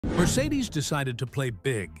Mercedes decided to play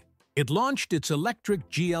big. It launched its electric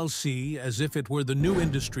GLC as if it were the new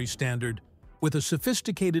industry standard, with a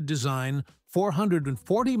sophisticated design,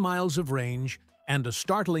 440 miles of range, and a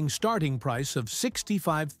startling starting price of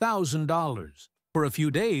 $65,000. For a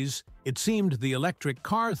few days, it seemed the electric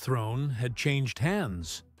car throne had changed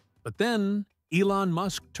hands. But then, Elon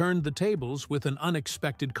Musk turned the tables with an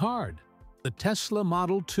unexpected card: the Tesla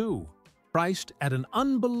Model 2, priced at an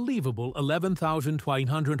unbelievable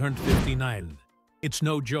 $11,959. It's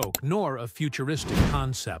no joke, nor a futuristic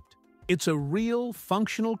concept. It's a real,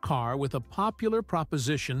 functional car with a popular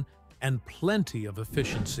proposition and plenty of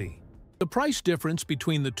efficiency. The price difference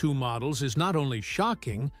between the two models is not only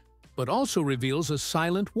shocking, but also reveals a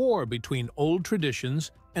silent war between old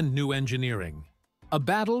traditions and new engineering. A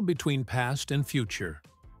battle between past and future.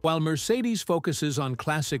 While Mercedes focuses on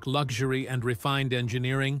classic luxury and refined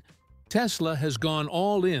engineering, Tesla has gone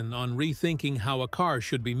all in on rethinking how a car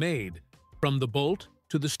should be made, from the bolt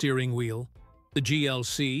to the steering wheel. The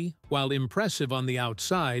GLC, while impressive on the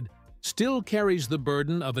outside, still carries the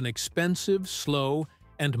burden of an expensive, slow,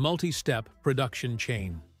 and multi-step production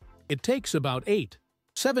chain. It takes about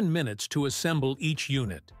 7 minutes to assemble each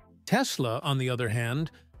unit. Tesla, on the other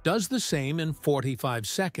hand, does the same in 45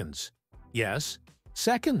 seconds. Yes,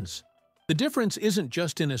 seconds. The difference isn't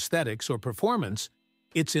just in aesthetics or performance,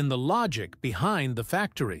 it's in the logic behind the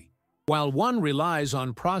factory. While one relies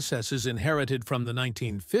on processes inherited from the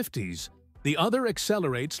 1950s, the other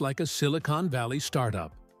accelerates like a Silicon Valley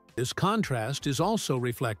startup. This contrast is also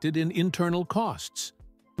reflected in internal costs.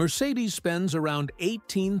 Mercedes spends around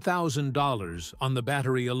 $18,000 on the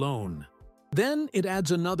battery alone. Then it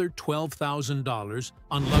adds another $12,000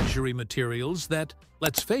 on luxury materials that,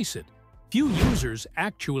 let's face it, few users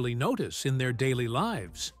actually notice in their daily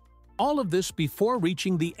lives. All of this before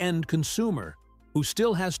reaching the end consumer, who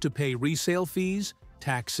still has to pay resale fees,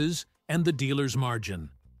 taxes, and the dealer's margin.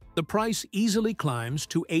 The price easily climbs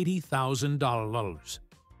to $80,000.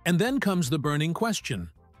 And then comes the burning question: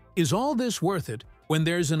 is all this worth it when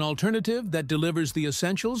there's an alternative that delivers the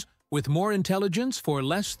essentials with more intelligence for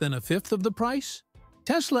less than a fifth of the price?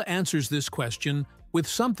 Tesla answers this question with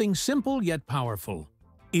something simple yet powerful: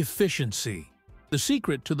 efficiency. The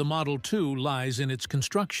secret to the Model 2 lies in its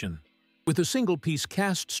construction. With a single-piece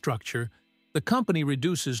cast structure, the company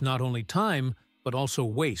reduces not only time, but also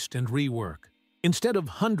waste and rework. Instead of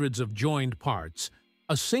hundreds of joined parts,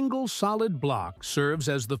 a single solid block serves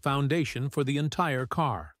as the foundation for the entire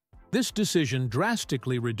car. This decision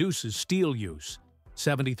drastically reduces steel use,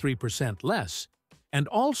 73% less, and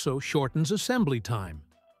also shortens assembly time.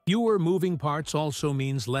 Fewer moving parts also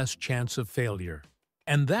means less chance of failure.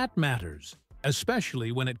 And that matters,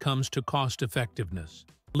 especially when it comes to cost-effectiveness.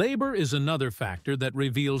 Labor is another factor that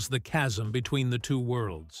reveals the chasm between the two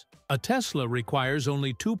worlds. A Tesla requires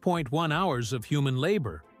only 2.1 hours of human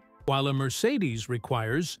labor, while a Mercedes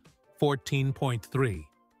requires 14.3.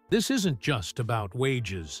 This isn't just about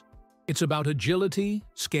wages. It's about agility,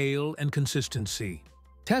 scale, and consistency.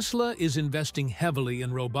 Tesla is investing heavily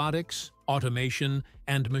in robotics, automation,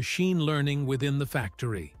 and machine learning within the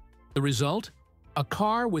factory. The result? A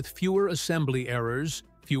car with fewer assembly errors,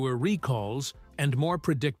 fewer recalls, and more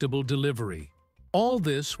predictable delivery. All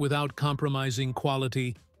this without compromising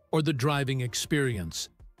quality or the driving experience.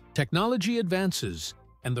 Technology advances,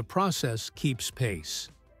 and the process keeps pace.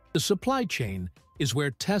 The supply chain is where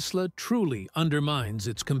Tesla truly undermines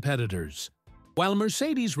its competitors. While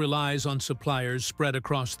Mercedes relies on suppliers spread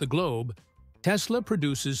across the globe, Tesla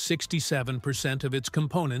produces 67% of its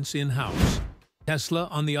components in-house. Tesla,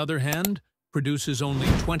 on the other hand, produces only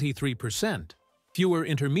 23%. Fewer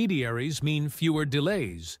intermediaries mean fewer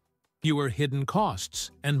delays, fewer hidden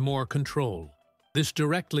costs, and more control. This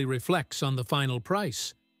directly reflects on the final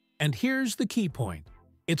price. And here's the key point: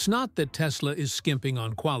 it's not that Tesla is skimping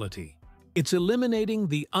on quality. It's eliminating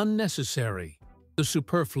the unnecessary, the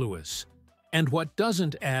superfluous, and what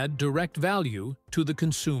doesn't add direct value to the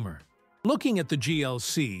consumer. Looking at the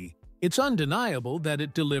GLC, it's undeniable that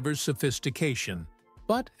it delivers sophistication.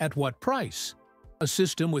 But at what price? A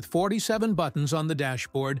system with 47 buttons on the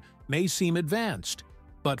dashboard may seem advanced,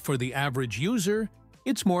 but for the average user,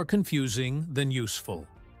 it's more confusing than useful.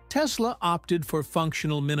 Tesla opted for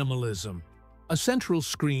functional minimalism, a central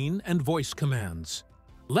screen and voice commands.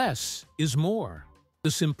 Less is more.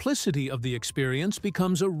 The simplicity of the experience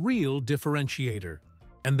becomes a real differentiator.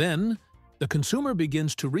 And then, the consumer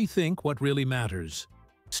begins to rethink what really matters: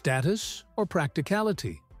 status or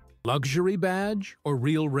practicality, luxury badge or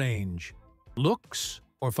real range, looks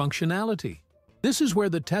or functionality. This is where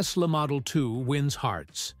the Tesla Model 2 wins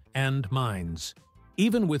hearts and minds.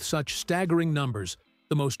 Even with such staggering numbers,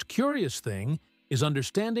 the most curious thing is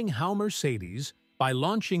understanding how Mercedes, by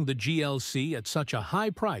launching the GLC at such a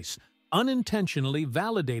high price, unintentionally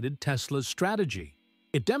validated Tesla's strategy.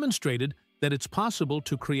 It demonstrated that it's possible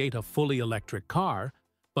to create a fully electric car,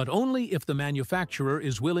 but only if the manufacturer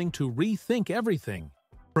is willing to rethink everything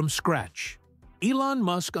from scratch. Elon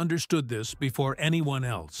Musk understood this before anyone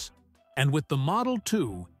else, and with the Model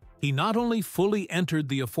 2, he not only fully entered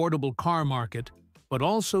the affordable car market, but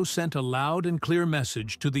also sent a loud and clear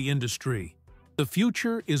message to the industry. The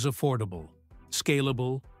future is affordable,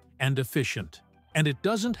 scalable, and efficient, and it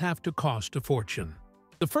doesn't have to cost a fortune.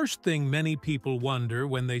 The first thing many people wonder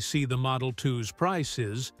when they see the Model 2's price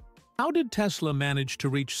is, how did Tesla manage to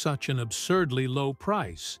reach such an absurdly low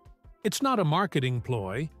price? It's not a marketing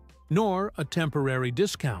ploy, nor a temporary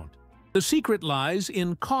discount. The secret lies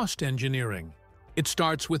in cost engineering. It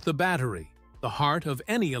starts with the battery, the heart of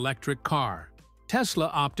any electric car. Tesla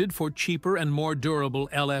opted for cheaper and more durable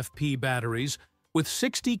LFP batteries with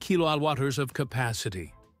 60 kWh of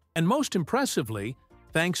capacity. And most impressively,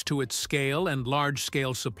 thanks to its scale and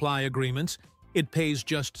large-scale supply agreements, it pays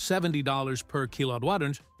just $70 per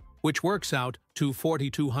kilowatt, which works out to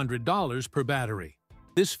 $4,200 per battery.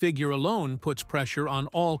 This figure alone puts pressure on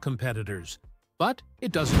all competitors. But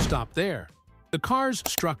it doesn't stop there. The car's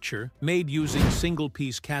structure, made using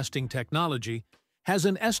single-piece casting technology, has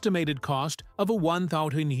an estimated cost of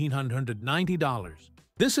 $1,990.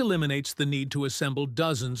 This eliminates the need to assemble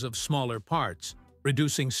dozens of smaller parts,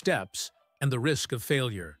 reducing steps and the risk of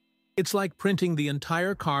failure. It's like printing the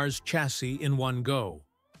entire car's chassis in one go.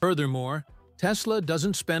 Furthermore, Tesla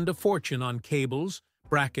doesn't spend a fortune on cables,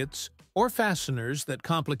 brackets, or fasteners that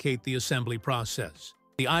complicate the assembly process.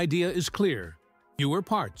 The idea is clear: fewer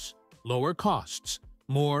parts, lower costs,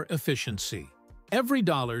 more efficiency. Every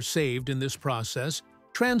dollar saved in this process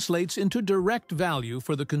translates into direct value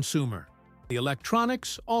for the consumer. The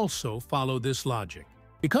electronics also follow this logic.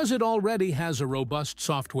 Because it already has a robust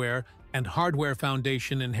software and hardware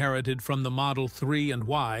foundation inherited from the Model 3 and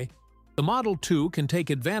Y, the Model 2 can take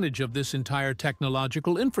advantage of this entire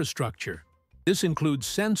technological infrastructure. This includes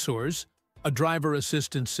sensors, a driver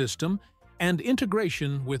assistance system, and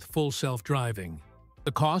integration with full self-driving.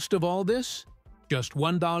 The cost of all this? Just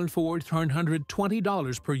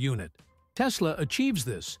 $1,420 per unit. Tesla achieves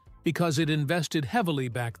this because it invested heavily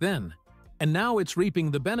back then, and now it's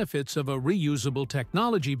reaping the benefits of a reusable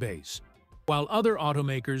technology base, while other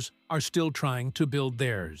automakers are still trying to build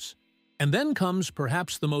theirs. And then comes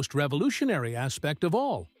perhaps the most revolutionary aspect of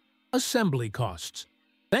all: assembly costs.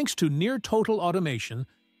 Thanks to near-total automation,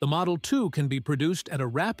 the Model 2 can be produced at a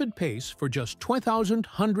rapid pace for just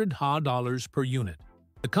 $2,100 per unit.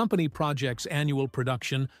 The company projects annual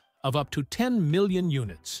production of up to 10 million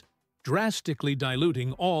units, drastically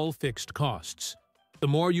diluting all fixed costs. The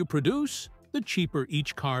more you produce, the cheaper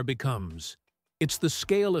each car becomes. It's the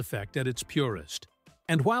scale effect at its purest.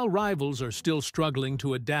 And while rivals are still struggling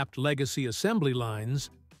to adapt legacy assembly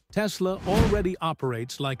lines, Tesla already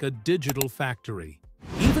operates like a digital factory.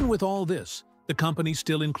 Even with all this, the company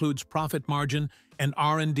still includes profit margin and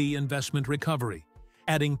R&D investment recovery,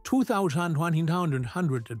 adding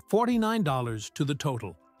 $2,149 to the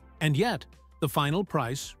total. And yet, the final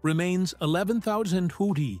price remains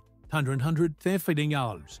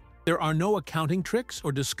 $11,250. There are no accounting tricks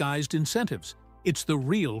or disguised incentives. It's the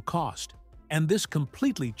real cost. And this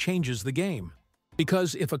completely changes the game.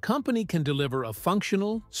 Because if a company can deliver a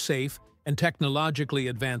functional, safe, and technologically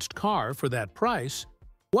advanced car for that price,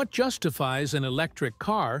 what justifies an electric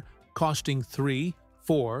car costing 3,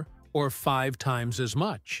 4, or 5 times as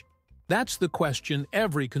much? That's the question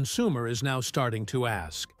every consumer is now starting to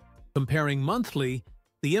ask. Comparing monthly,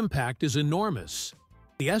 the impact is enormous.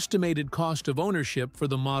 The estimated cost of ownership for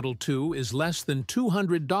the Model 2 is less than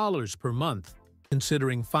 $200 per month,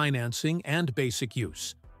 considering financing and basic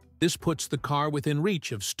use. This puts the car within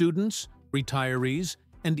reach of students, retirees,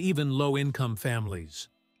 and even low-income families.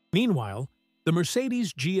 Meanwhile, the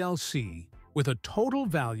Mercedes GLC, with a total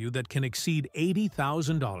value that can exceed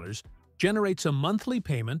 $80,000, generates a monthly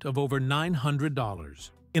payment of over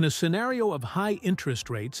 $900. In a scenario of high interest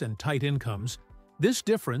rates and tight incomes, this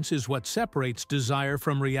difference is what separates desire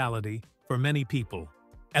from reality for many people.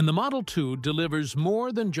 And the Model 2 delivers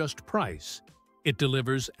more than just price. It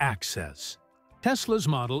delivers access. Tesla's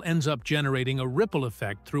model ends up generating a ripple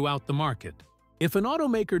effect throughout the market. If an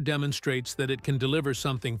automaker demonstrates that it can deliver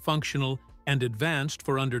something functional and advanced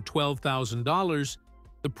for under $12,000,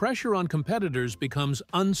 the pressure on competitors becomes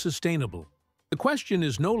unsustainable. The question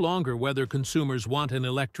is no longer whether consumers want an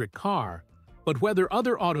electric car, but whether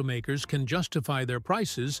other automakers can justify their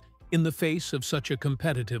prices in the face of such a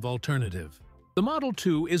competitive alternative. The Model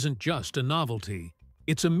 2 isn't just a novelty.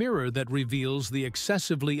 It's a mirror that reveals the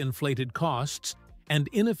excessively inflated costs and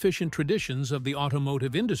inefficient traditions of the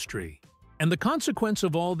automotive industry. And the consequence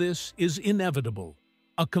of all this is inevitable: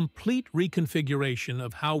 a complete reconfiguration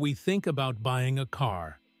of how we think about buying a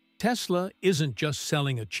car. Tesla isn't just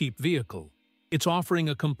selling a cheap vehicle. It's offering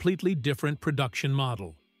a completely different production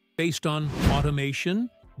model, based on automation,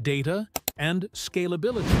 data, and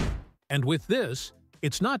scalability. And with this,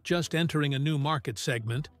 it's not just entering a new market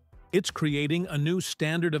segment, it's creating a new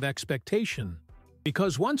standard of expectation.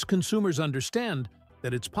 Because once consumers understand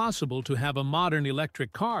that it's possible to have a modern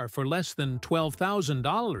electric car for less than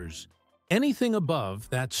 $12,000, anything above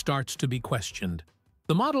that starts to be questioned.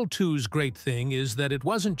 The Model 2's great thing is that it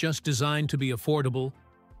wasn't just designed to be affordable,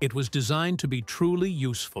 it was designed to be truly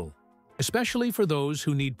useful, especially for those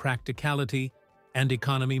who need practicality and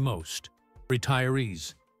economy most: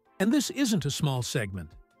 retirees. And this isn't a small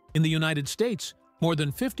segment. In the United States, more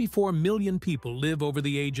than 54 million people live over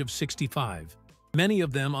the age of 65, many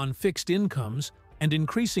of them on fixed incomes and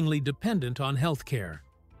increasingly dependent on healthcare.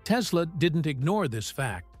 Tesla didn't ignore this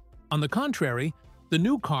fact. On the contrary, the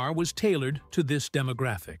new car was tailored to this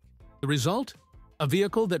demographic. The result? A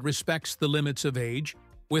vehicle that respects the limits of age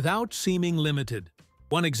without seeming limited.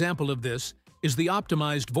 One example of this is the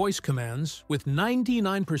optimized voice commands with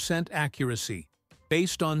 99% accuracy,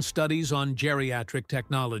 based on studies on geriatric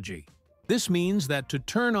technology. This means that to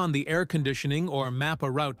turn on the air conditioning or map a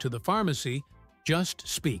route to the pharmacy, just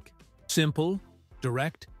speak. Simple,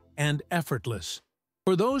 direct, and effortless.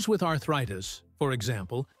 For those with arthritis, for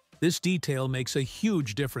example, this detail makes a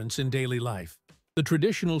huge difference in daily life. The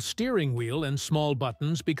traditional steering wheel and small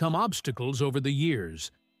buttons become obstacles over the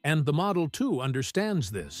years, and the Model 2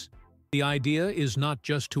 understands this. The idea is not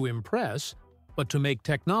just to impress, but to make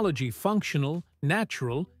technology functional,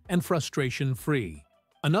 natural, and frustration-free.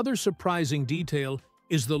 Another surprising detail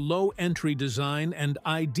is the low entry design and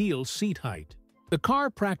ideal seat height. The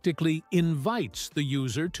car practically invites the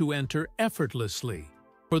user to enter effortlessly.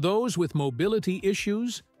 For those with mobility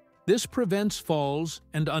issues, this prevents falls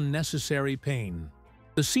and unnecessary pain.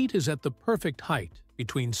 The seat is at the perfect height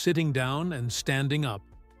between sitting down and standing up,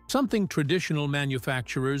 something traditional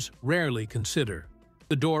manufacturers rarely consider.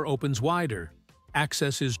 The door opens wider,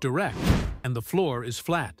 access is direct, and the floor is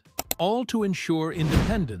flat, all to ensure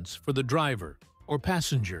independence for the driver or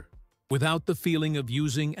passenger, without the feeling of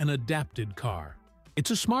using an adapted car.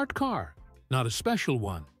 It's a smart car, not a special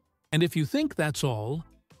one. And if you think that's all,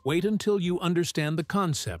 wait until you understand the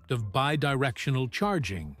concept of bidirectional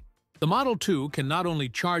charging. The Model 2 can not only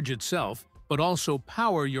charge itself, but also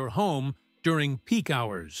power your home during peak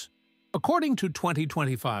hours. According to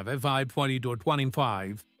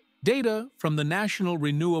 2025 data from the National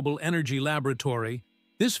Renewable Energy Laboratory,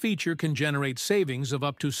 this feature can generate savings of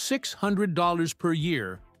up to $600 per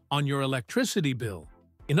year on your electricity bill.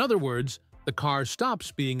 In other words, the car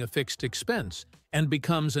stops being a fixed expense and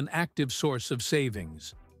becomes an active source of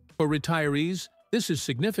savings. For retirees, this is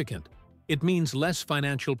significant. It means less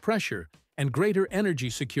financial pressure and greater energy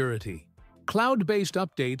security. Cloud-based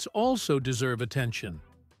updates also deserve attention.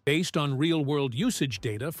 Based on real-world usage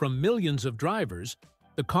data from millions of drivers,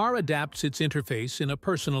 the car adapts its interface in a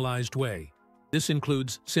personalized way. This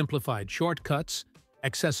includes simplified shortcuts,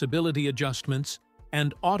 accessibility adjustments,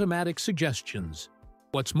 and automatic suggestions.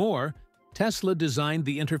 What's more, Tesla designed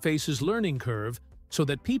the interface's learning curve so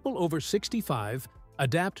that people over 65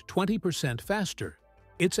 adapt 20% faster.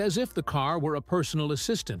 It's as if the car were a personal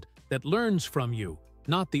assistant that learns from you,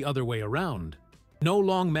 not the other way around. No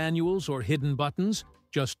long manuals or hidden buttons,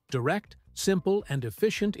 just direct, simple, and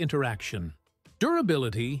efficient interaction.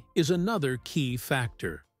 Durability is another key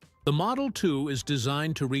factor. The Model 2 is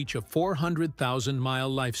designed to reach a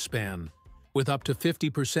 400,000-mile lifespan, with up to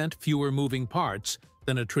 50% fewer moving parts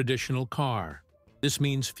than a traditional car. This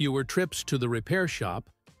means fewer trips to the repair shop,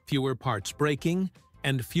 fewer parts breaking,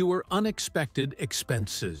 and fewer unexpected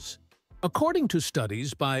expenses. According to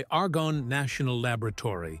studies by Argonne National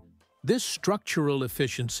Laboratory, this structural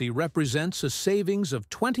efficiency represents a savings of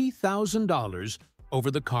 $20,000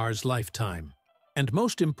 over the car's lifetime. And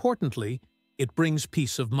most importantly, it brings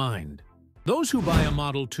peace of mind. Those who buy a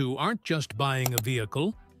Model 2 aren't just buying a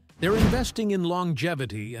vehicle, they're investing in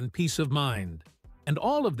longevity and peace of mind. And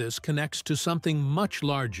all of this connects to something much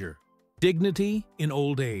larger: dignity in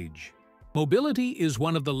old age. Mobility is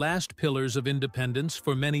one of the last pillars of independence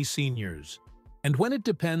for many seniors. And when it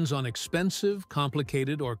depends on expensive,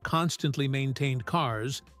 complicated, or constantly maintained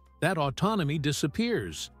cars, that autonomy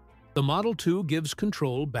disappears. The Model 2 gives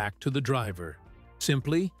control back to the driver,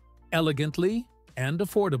 simply, elegantly, and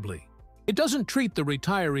affordably. It doesn't treat the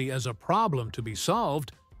retiree as a problem to be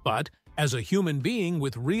solved, but as a human being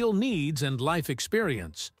with real needs and life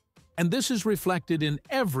experience. And this is reflected in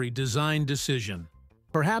every design decision.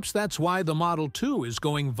 Perhaps that's why the Model 2 is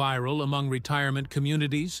going viral among retirement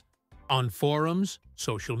communities. On forums,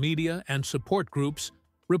 social media, and support groups,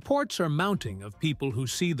 reports are mounting of people who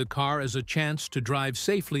see the car as a chance to drive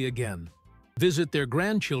safely again, visit their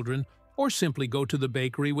grandchildren, or simply go to the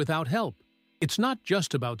bakery without help. It's not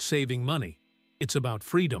just about saving money. It's about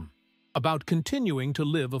freedom, about continuing to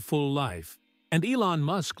live a full life. And Elon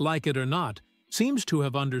Musk, like it or not, seems to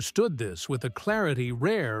have understood this with a clarity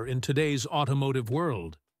rare in today's automotive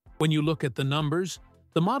world. When you look at the numbers,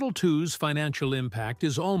 the Model 2's financial impact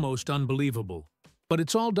is almost unbelievable. But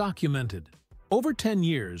it's all documented. Over 10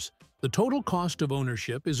 years, the total cost of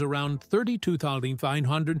ownership is around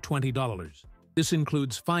 $32,520. This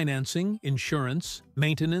includes financing, insurance,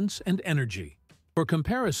 maintenance, and energy. For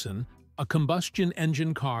comparison, a combustion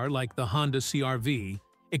engine car like the Honda CR-V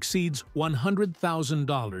exceeds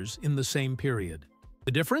 $100,000 in the same period.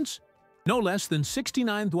 The difference? No less than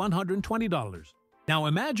 $69,120. Now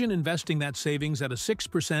imagine investing that savings at a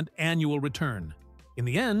 6% annual return. In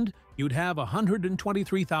the end, you'd have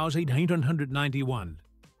 $123,891.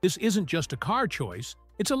 This isn't just a car choice,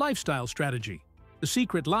 it's a lifestyle strategy. The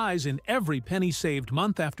secret lies in every penny saved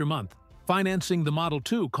month after month. Financing the Model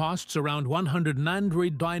 2 costs around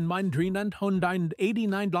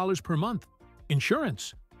 $189 per month.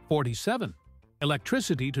 Insurance, $47.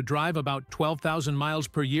 Electricity to drive about 12,000 miles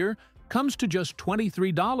per year comes to just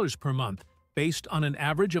 $23 per month, based on an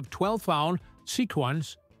average of 12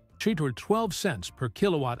 cents per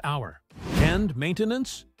kilowatt hour. And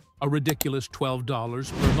maintenance? A ridiculous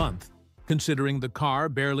 $12 per month, considering the car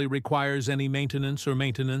barely requires any maintenance.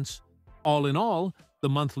 All in all, the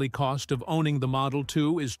monthly cost of owning the Model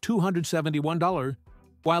 2 is $271,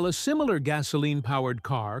 while a similar gasoline-powered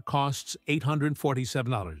car costs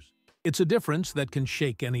 $847. It's a difference that can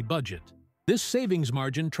shake any budget. This savings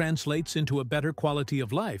margin translates into a better quality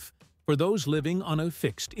of life for those living on a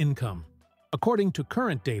fixed income. According to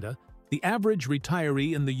current data, the average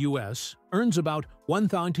retiree in the U.S. earns about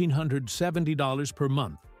 $1,970 per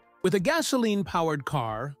month. With a gasoline-powered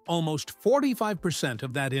car, almost 45%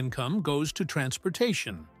 of that income goes to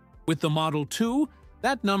transportation. With the Model 2,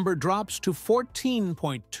 that number drops to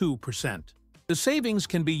 14.2%. The savings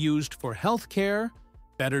can be used for health care,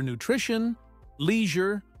 better nutrition,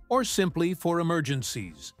 leisure, or simply for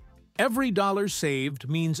emergencies. Every dollar saved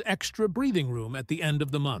means extra breathing room at the end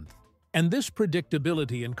of the month. And this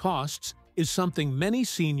predictability in costs is something many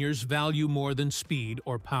seniors value more than speed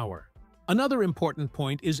or power. Another important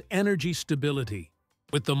point is energy stability.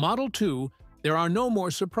 With the Model 2, there are no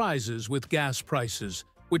more surprises with gas prices,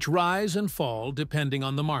 which rise and fall depending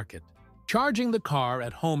on the market. Charging the car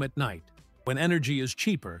at home at night, when energy is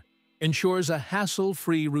cheaper, ensures a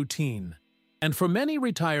hassle-free routine. And for many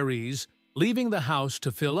retirees, leaving the house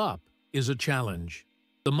to fill up is a challenge.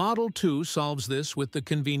 The Model 2 solves this with the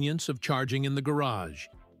convenience of charging in the garage.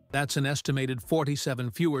 That's an estimated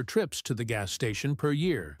 47 fewer trips to the gas station per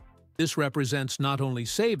year. This represents not only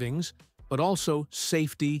savings, but also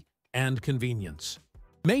safety and convenience.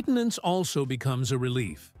 Maintenance also becomes a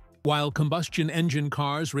relief. While combustion engine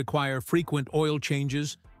cars require frequent oil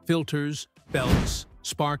changes, filters, belts,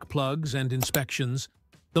 spark plugs, and inspections,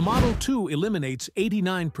 the Model 2 eliminates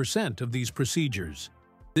 89% of these procedures.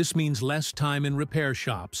 This means less time in repair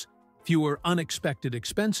shops, fewer unexpected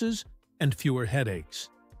expenses, and fewer headaches.